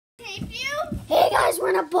Tape you? Hey guys, we're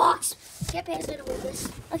in a box. Get Paisley to hold this.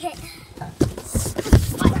 Okay.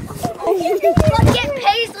 Get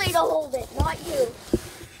Paisley to hold it, not you.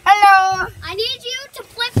 Hello. I need you to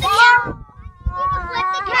flip the camera.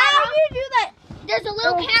 How do you do that? There's a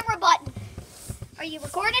little camera button. Are you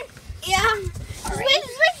recording? Yeah. Wait.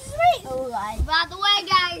 Oh, God. By the way,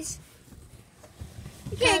 guys.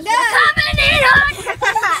 Okay, We're go. coming in on.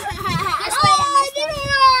 Just wait.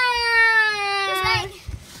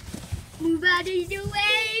 Move out of the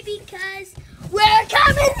way because we're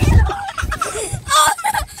coming in on.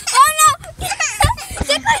 Oh no!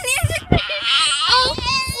 Stick my name. Oh,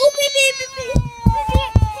 baby.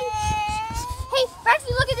 Hey,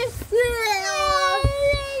 Rexy, look at this.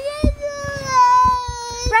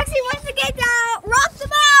 Rexy wants to get down. Rock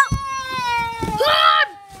them out.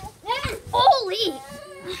 Holy.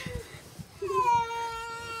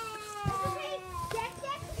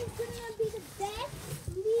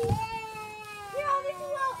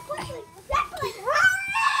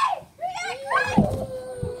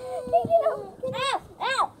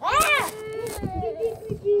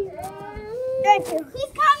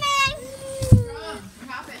 He's coming.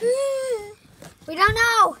 We don't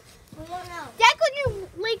know. Declan, you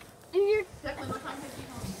like you're.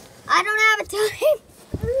 I don't have a time.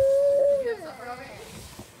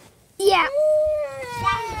 Yeah.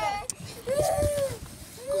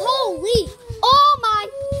 Holy. Oh my.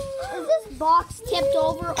 Is this box tipped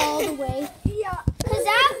over all the way? Yeah. Because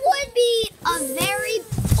that would be a very.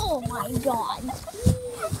 Oh my God.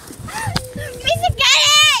 Lisa, get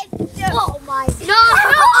it! Oh my. No.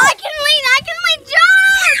 I can lean,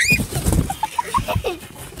 jump!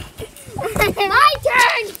 My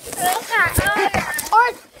turn. Or,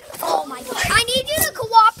 oh my God. I need you to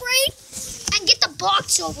cooperate and get the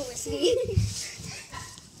box over with me.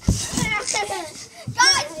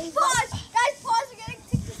 Guys, pause! We're getting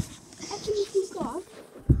actually too off.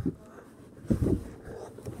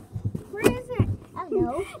 Where is it? I don't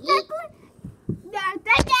know.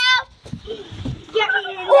 Get down! Get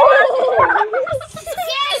me in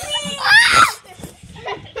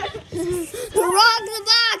Rock the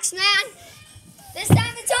box, man. This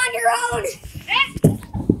time it's on your own.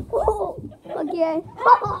 Okay.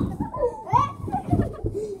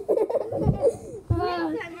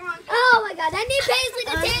 Oh my God, I need Paisley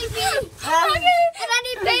to take me. But I